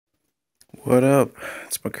What up?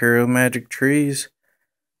 It's Mercurial Magic Trees,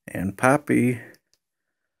 and Poppy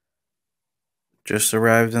just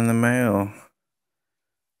arrived in the mail.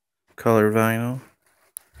 Color vinyl.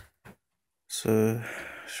 It's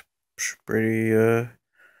pretty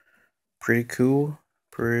cool.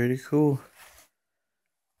 Pretty cool.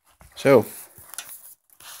 So,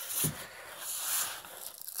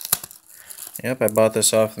 yep, I bought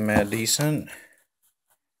this off the Mad Decent.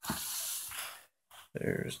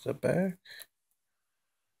 There's the back.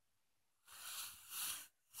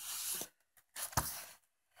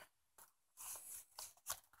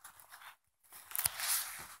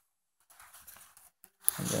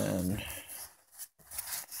 And then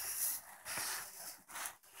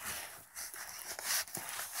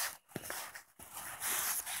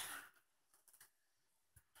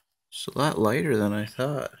it's a lot lighter than I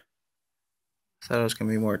thought. I thought it was gonna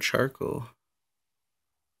be more charcoal.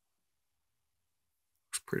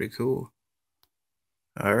 It's pretty cool.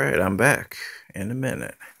 Alright, I'm back in a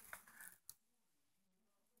minute.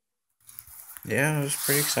 Yeah, I was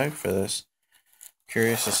pretty excited for this.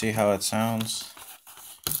 Curious to see how it sounds.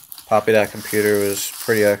 Poppy.computer was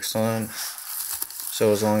pretty excellent.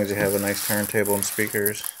 So as long as you have a nice turntable and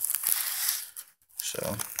speakers.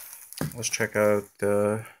 So let's check out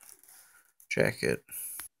the jacket.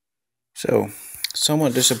 So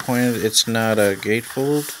somewhat disappointed it's not a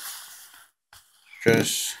gatefold.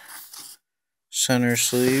 Just center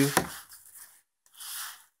sleeve.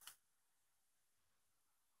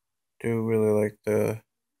 Do really like the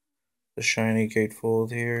shiny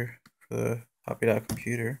gatefold here for the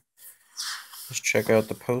Poppy.computer. Let's check out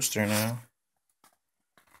the poster now.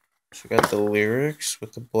 So we got the lyrics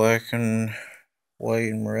with the black and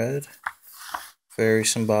white and red. Very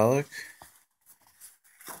symbolic.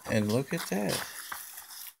 And look at that.